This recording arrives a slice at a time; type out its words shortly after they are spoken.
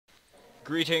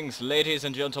Greetings, ladies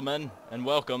and gentlemen, and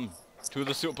welcome to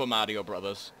the Super Mario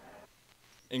Brothers,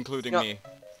 including me.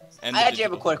 And I actually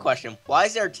have a quick question. Why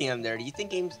is there a TM there? Do you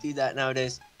think games do that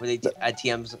nowadays? Where they add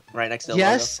TMs right next to the logo?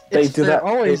 Yes, they're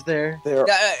always there.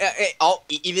 Oh,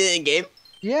 even in game?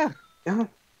 Yeah.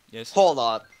 Yes. Hold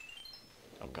up.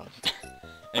 Oh god.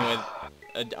 Anyway,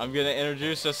 I'm gonna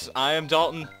introduce us. I am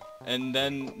Dalton, and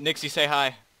then Nixie, say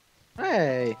hi.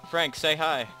 Hey. Frank, say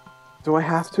hi. Do I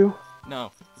have to?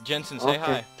 No. Jensen, say Okay.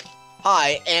 hi.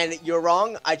 Hi, and you're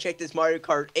wrong. I checked this Mario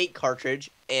Kart 8 cartridge,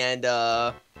 and It's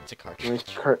a My cartridge.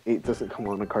 Kart 8 doesn't come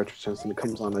on a cartridge, Jensen. It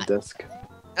comes on a disc.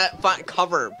 fine,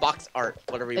 cover, box art,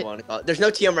 whatever you want to call it. There's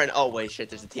no TM right. Oh wait, shit.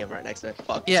 There's a TM right next to it.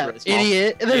 Fuck. Yeah, it's really small.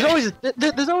 idiot.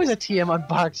 There's always a TM on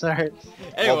box art.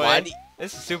 Anyway, Well, why do-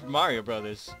 this is Super Mario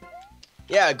Brothers.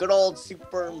 Yeah, good old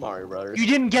Super Mario Brothers. You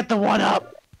didn't get the one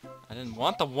up. I didn't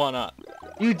want the one-up.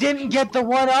 You didn't get the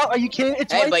one up. Are you kidding?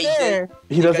 It's Hey, right but you there.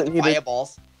 He You got doesn't the need it.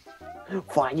 fireballs.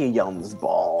 Fire Yums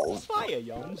balls. Fire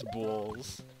Young's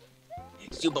balls.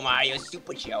 Super Mario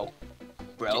Super Show,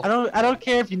 bro. I don't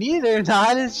care if you need it or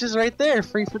not. It's just right there,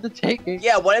 free for the taking.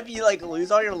 Yeah, what if you like lose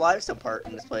all your lives apart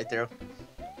in this playthrough?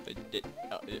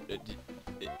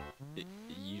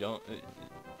 You don't...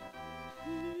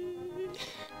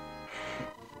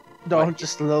 Don't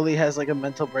just slowly has like a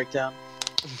mental breakdown.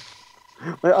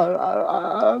 I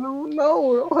don't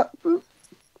know. What happened?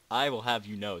 I will have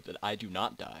you know that I do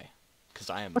not die, because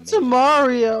I am What's a amazing.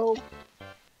 Mario?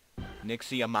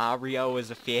 Nixie, a Mario is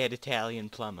a fat Italian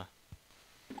plumber.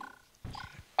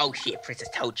 Oh shit, Princess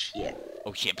Toad shit.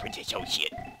 Oh shit, Princess, oh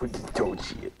shit. Don't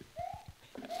shit.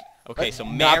 Okay, so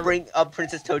Not Mario... bring up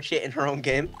Princess Toad shit in her own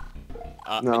game.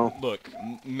 No. Look,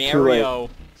 Mario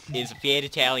is a fat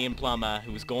Italian plumber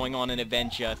who's going on an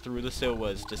adventure through the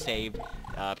sewers to save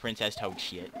Princess Toad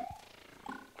shit.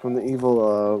 From the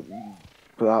evil,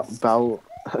 the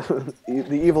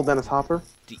evil Dennis Hopper.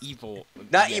 The evil...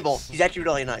 Not yes. evil. He's actually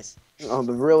really nice. Oh,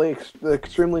 the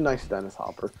extremely nice Dennis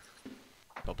Hopper.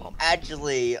 Ba-bum.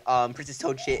 Actually, Princess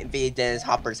Toad shit invaded Dennis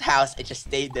Hopper's house and just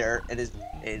stayed there and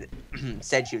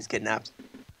said she was kidnapped.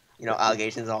 You know,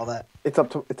 allegations and all that. It's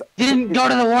up to Didn't go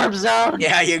to the warp zone.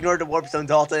 Yeah, you ignored the warp zone,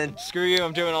 Dalton. Screw you,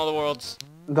 I'm doing all the worlds.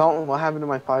 Dalton. What happened to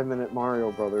my 5-minute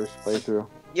Mario Brothers playthrough?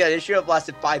 Yeah, this should have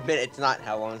lasted 5 minutes. Not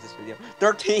how long is this video?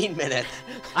 13 minutes.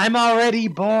 I'm already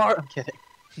bored. I'm kidding.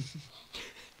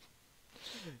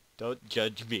 Don't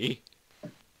judge me.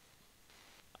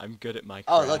 I'm good at Minecraft.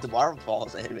 Oh, look, the waterfall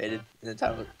is animated in the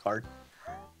title card.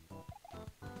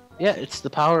 Yeah, it's the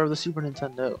power of the Super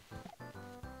Nintendo.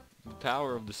 The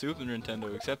power of the Super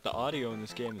Nintendo, except the audio in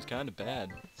this game is kind of bad.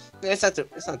 It's not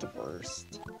the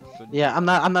worst. But Yeah, I'm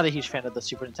not a huge fan of the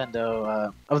Super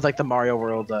Nintendo. Of like the Mario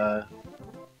World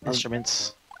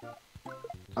instruments.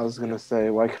 I was gonna say,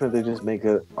 why couldn't they just make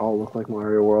it all look like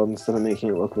Mario World instead of making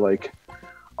it look like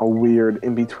a weird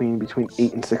in between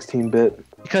 8 and 16-bit?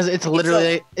 Because it's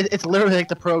literally it's literally like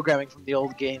the programming from the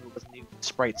old game with new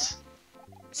sprites.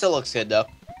 Still looks good though.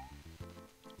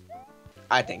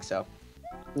 I think so.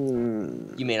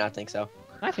 Hmm. You may not think so.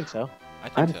 I think so. I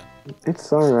think so.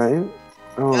 It's alright.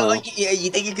 Oh. You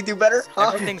think you could do better?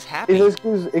 Huh? Everything's happy.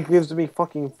 It gives me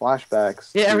fucking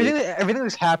flashbacks. Yeah, to- everything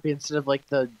looks happy instead of like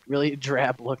the really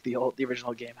drab look the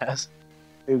original game has.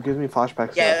 It gives me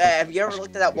flashbacks. Yeah, have you ever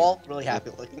looked at that wall? Really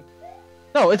happy looking.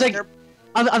 No, it's like They're-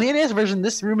 on the NES version,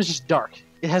 this room is just dark.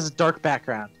 It has a dark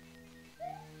background.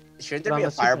 Shouldn't there But be on a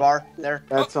the fire Super- bar there?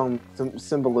 That's some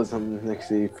symbolism,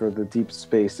 Nixie, for the deep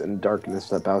space and darkness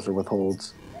that Bowser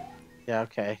withholds. Yeah,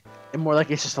 okay. And more like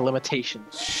it's just a limitation.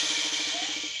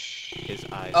 His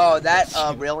eyes. Oh, that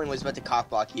railing was about to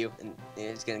cockblock you, and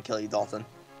it's gonna kill you, Dalton.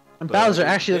 And But Bowser it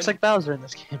actually looks did- like Bowser in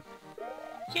this game.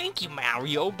 Thank you,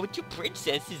 Mario, but your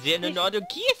princess is in another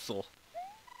castle.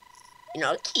 You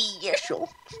know, castle.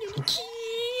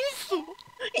 Castle.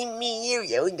 And Mario,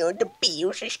 you know, the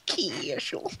Bowser's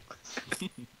castle.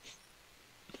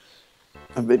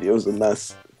 The video's a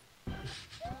mess.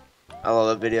 I love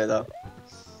that video though.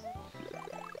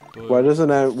 But Why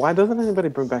doesn't anybody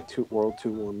bring back World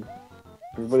 2-1?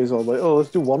 Everybody's all like, oh, let's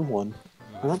do 1-1.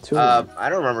 Not 2-1. I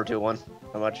don't remember 2-1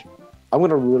 how much. I'm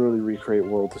gonna literally recreate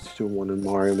World 2-1 in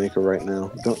Mario Maker right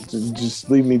now. Just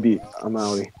leave me be. I'm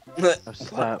outie. Oh,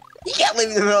 stop. You can't leave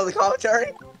in the middle of the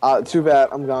commentary. Too bad.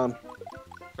 I'm gone.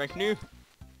 Frank knew.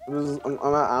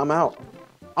 I'm out.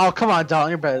 Oh, come on, Dalton,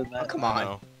 you're better than Oh, that. come I on.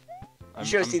 know. You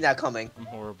should have seen that coming. I'm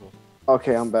horrible.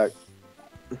 Okay, I'm back.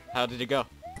 How did it go?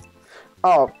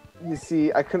 Oh, you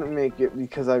see, I couldn't make it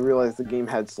because I realized the game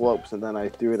had slopes, and then I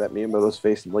threw it at Miyamoto's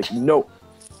face and like, nope.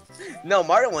 No,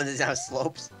 Mario 1 doesn't have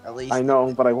slopes, at least. I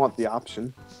know, but I want the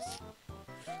option.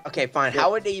 Okay, fine.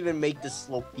 How would they even make this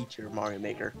slope feature Mario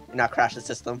Maker and not crash the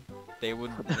system? They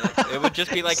would. It would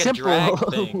just be like a Simple. drag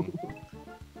thing.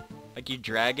 Like you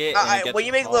drag it. And it gets When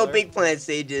you make taller. little big planet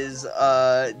stages,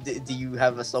 do you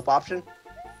have a slope option?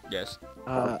 Yes.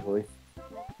 Probably.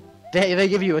 They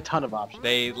give you a ton of options.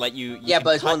 They let you. Yeah, can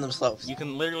but it's cut, one of them slopes. You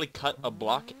can literally cut a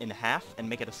block in half and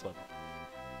make it a slope.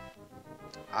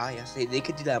 Ah, yes, they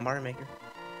could do that in Mario Maker.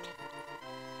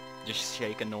 Just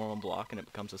shake a normal block and it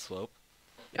becomes a slope.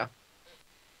 Yeah.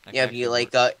 That Yeah, actually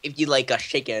works. if you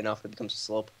shake it enough, it becomes a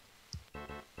slope.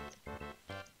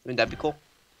 Wouldn't that be cool?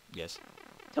 Yes,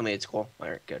 Tell me it's cool.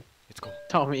 Alright, good. it's cool.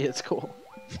 Tell me it's cool.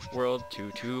 World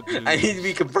 2 Blue. I need to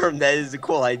be confirmed that is a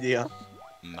cool idea.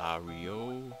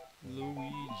 Mario,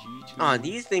 Luigi. Oh,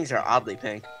 these things are oddly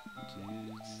pink.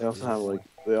 They also have like.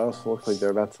 They also look like they're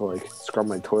about to like scrub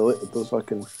my toilet with those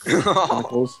fucking They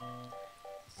chemicals.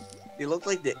 look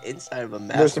like the inside of a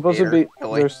masturbator. They're supposed to be.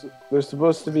 toy. They're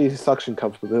supposed to be suction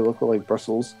cups, but they look like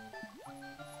bristles.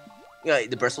 Yeah,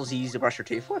 the bristles you use to brush your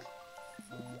teeth with.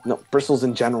 No, bristles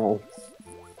in general.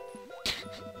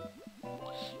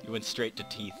 You went straight to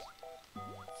teeth.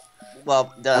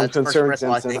 Well, I'm that's the first concerned, bristle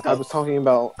I Jensen. think I of. was talking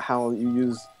about how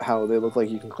they look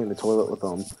like you can clean the toilet with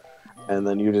them, and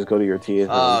then you just go to your teeth.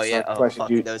 and Oh, I'm yeah. starting to Oh,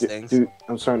 question, fuck those things.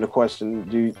 I'm starting to question.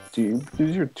 Do you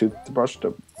use your toothbrush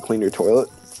to clean your toilet?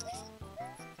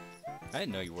 I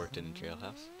didn't know you worked in a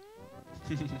jailhouse.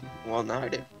 Well, now I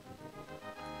do.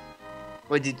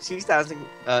 Wait, did 2,000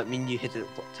 mean you hit the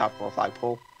top of a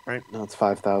flagpole, right? No, it's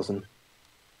 5,000.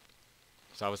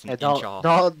 So I was an Yeah, inch off.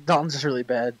 Dalton's just really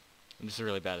bad. I'm just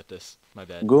really bad at this. My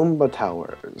bad. Goomba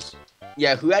towers.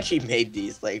 Yeah, who actually made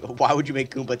these? Like, why would you make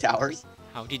Goomba towers?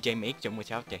 How did they make them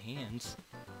without the hands?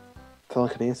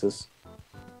 Telekinesis.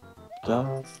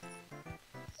 Duh.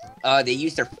 They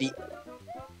used their feet.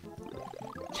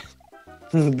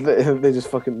 they just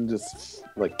fucking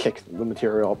like kick the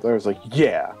material up there. It's like,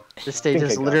 yeah. This stage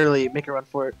Think is I got literally make a run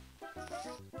for it.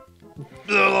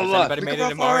 Has anybody made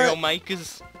it in Mario What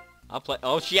Makers? I'll play.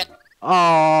 Oh shit!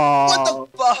 Oh,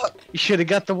 the fuck? you should have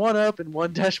got the 1-up in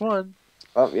 1-1.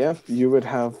 Oh yeah, you would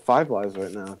have 5 lives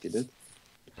right now if you did.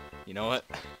 You know what?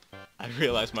 I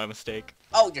realized my mistake.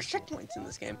 Oh, there's checkpoints in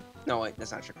this game. No, wait,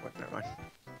 that's not a checkpoint. Never mind.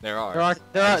 There are. There are I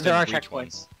just there are didn't reach one.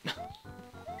 checkpoints.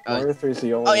 Mario 3 is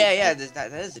the only. Oh yeah,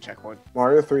 that is a checkpoint.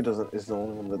 Mario 3 is the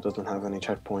only one that doesn't have any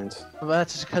checkpoints. But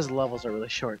that's just because levels are really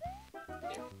short.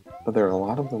 But there are a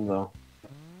lot of them though.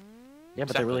 Yeah,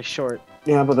 but they're really short.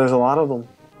 Yeah, but there's a lot of them.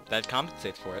 That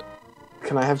compensates for it.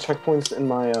 Can I have checkpoints in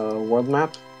my world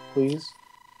map, please?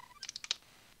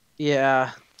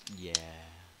 Yeah. Yeah.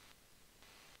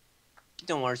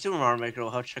 Don't worry, Super Mario Maker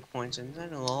will have checkpoints, and then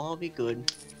it'll all be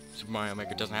good. Super Mario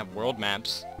Maker doesn't have world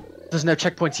maps. Doesn't have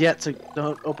checkpoints yet, so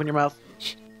don't open your mouth.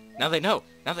 Now they know.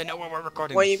 Now they know when we're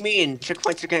recording. What do you this. mean?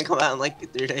 Checkpoints are gonna come out in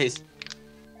like 3 days.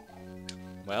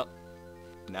 Well,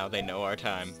 now they know our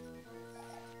time.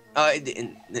 Well,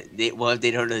 if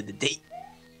they don't know the date.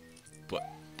 But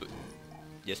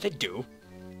yes, they do.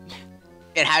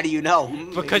 And how do you know?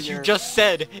 Because you just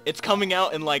said it's coming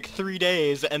out in like 3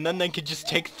 days, and then they could just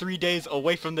take 3 days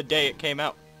away from the day it came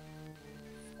out.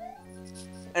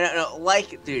 No,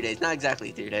 like 3 days, not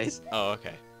exactly 3 days. Oh,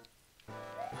 okay.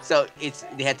 So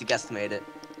they had to guesstimate it.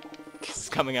 It's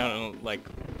coming out in like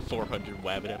 400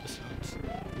 Wabbit episodes.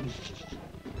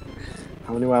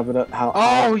 How many have it? How?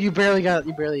 Oh, you barely. That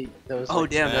was Oh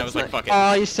like, damn, And I was that's like, not. fuck it.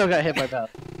 Oh, you still got hit by that.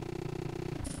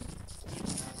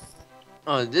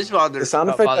 Oh, this bothers, The sound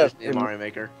effect bothers that me in in- Mario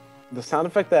Maker. The sound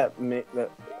effect that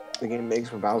the game makes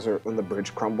for Bowser when the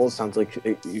bridge crumbles sounds like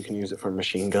you can use it for a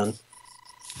machine gun.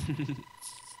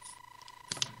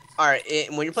 Alright,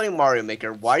 when you're playing Mario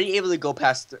Maker, why are you able to go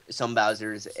past some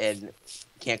Bowsers and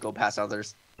can't go past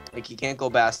others? Like, you can't go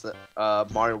past the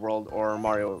Mario World or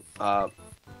Mario,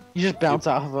 You just bounce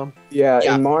off of them. Yeah,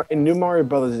 Yeah. in New Mario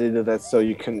Brothers they did that so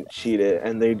you couldn't cheat it,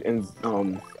 and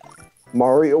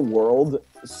Mario World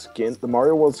skin, the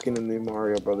Mario World skin and New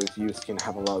Mario Brothers U skin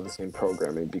have a lot of the same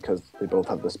programming because they both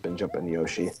have the spin jump and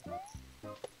Yoshi.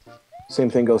 Same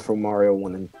thing goes for Mario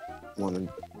 1 and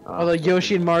Although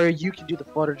Yoshi and Mario, you can do the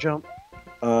flutter jump.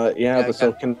 Yeah, but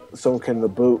so can the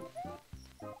boot.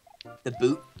 the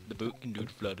boot. The boot can do the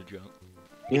flutter jump.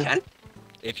 You Yeah. can?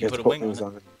 If you It's put a wing on wings it.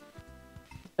 on it.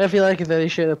 I feel like they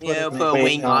should have put Yeah, it. put a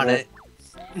wing on it.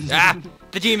 Ah!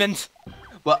 The demons!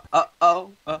 What?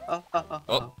 Oh.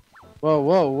 Whoa, whoa,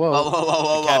 whoa. Whoa, whoa,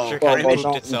 whoa, capture whoa. kinda Well,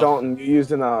 moved itself. Dalton, you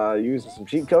using some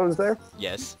cheat codes there?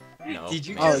 Yes. No. Did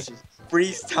you Oh, just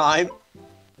freeze time?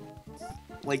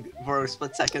 Like, for a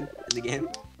split second in the game?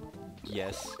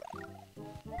 Yes.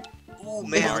 Oh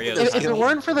man, Mario look at If those it kills.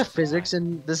 weren't for the physics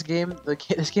in this game,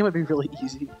 this game would be really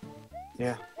easy.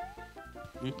 Yeah.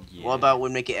 Yeah. What about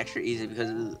would make it extra easy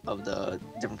because of the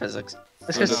different physics?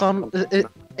 It's because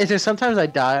it's just sometimes I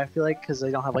die. I feel like because I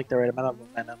don't have like the right amount of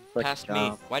momentum. Like, Past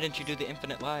me. Why didn't you do the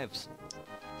infinite lives?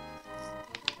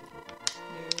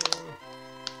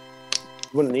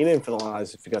 You wouldn't need infinite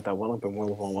lives if you got that one up in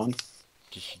World War One.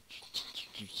 Just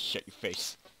shut your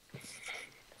face.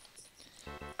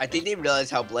 I think they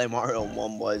realized how bland Mario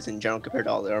 1 was in general compared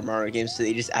to all the other Mario games, so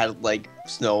they just added like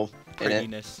snow in it.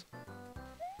 Prettiness.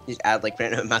 Just add like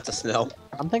random amounts of snow.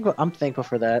 I'm thankful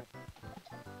for that.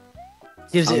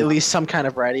 Gives it at least some kind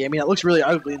of variety. I mean, it looks really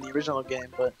ugly in the original game,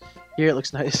 but here it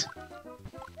looks nice.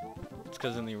 It's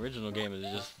because in the original game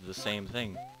it's just the same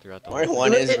thing throughout the Mario whole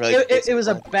 1 is really. It was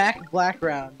a black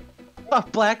background. Oh,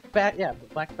 black background.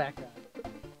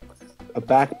 A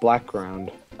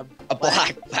background. A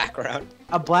black background.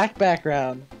 A black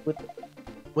background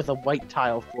with a white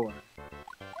tile floor.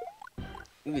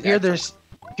 Ooh, Here that's-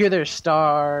 there's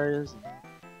stars.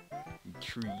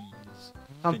 trees.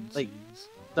 Like fences.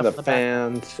 The back-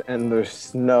 fans and there's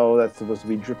snow that's supposed to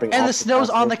be dripping. and off the snow's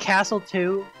castle. on the castle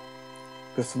too.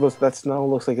 That snow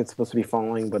looks like it's supposed to be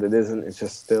falling, but it isn't. It's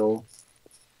just still.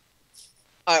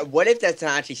 what if that's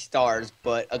not actually stars,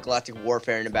 but a galactic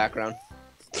warfare in the background?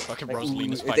 Fucking Like,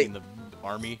 Rosalina's if fighting the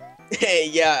army. Hey,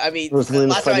 yeah, I mean,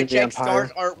 Rosalina's last time I fighting the checked, Empire.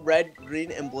 stars aren't red, green,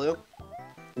 and blue.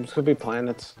 It's gonna be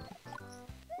planets.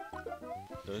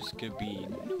 Those could be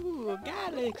new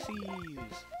galaxies.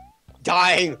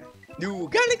 Dying! New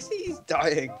galaxies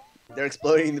dying! They're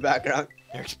exploding in the background.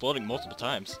 They're exploding multiple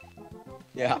times.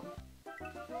 Yeah.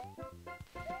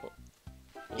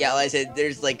 Yeah, like I said,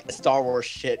 there's like Star Wars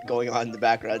shit going on in the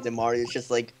background, and Mario's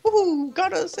just like, ooh,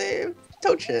 gotta save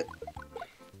Toad shit.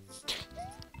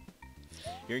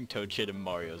 Hearing Toad shit in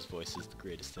Mario's voice is the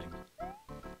greatest thing.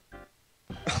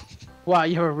 Wow,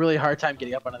 you have a really hard time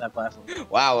getting up onto that platform.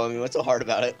 Wow, I mean, what's so hard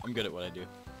about it? I'm good at what I do.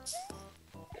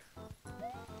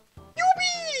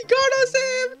 Yubi! Gotta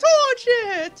save Toad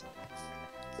shit!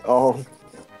 Oh,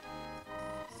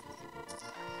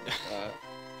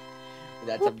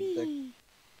 That's a big...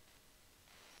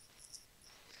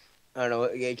 I don't know,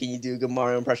 can you do a good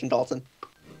Mario impression, Dalton?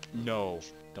 No,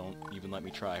 don't even let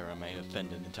me try or I might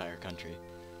offend an entire country.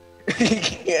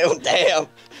 Oh, damn!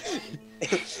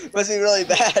 Must be really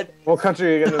bad. what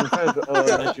country are you gonna defend?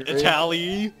 Nigeria?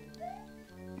 Italy!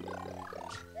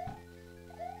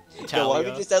 So why don't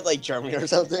we Italia. just have like Germany or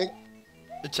something?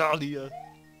 Italia.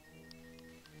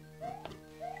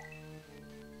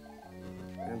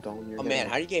 And Dalton, you're Oh gonna- man,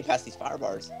 how do you get past these fire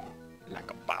bars? Like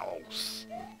a boss.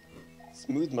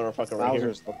 Smooth motherfucker right here.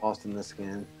 Bowser's the boss in this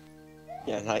game.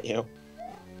 Yeah, not you.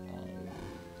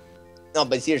 No,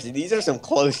 but seriously, these are some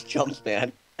close jumps,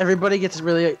 man. Everybody gets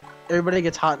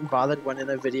hot and bothered when in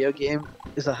a video game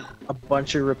is a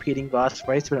bunch of repeating boss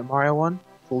fights, but at Mario 1,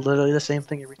 it's literally the same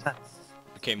thing every time.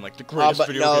 Became like the greatest but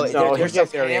video no, game. There- No, he there's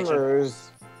gets some variation.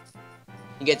 hammers.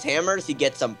 He gets hammers, he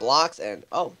gets some blocks, and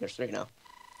oh, there's 3 now.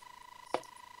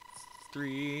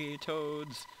 3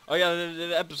 toads. Oh yeah,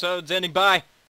 the episode's ending. Bye.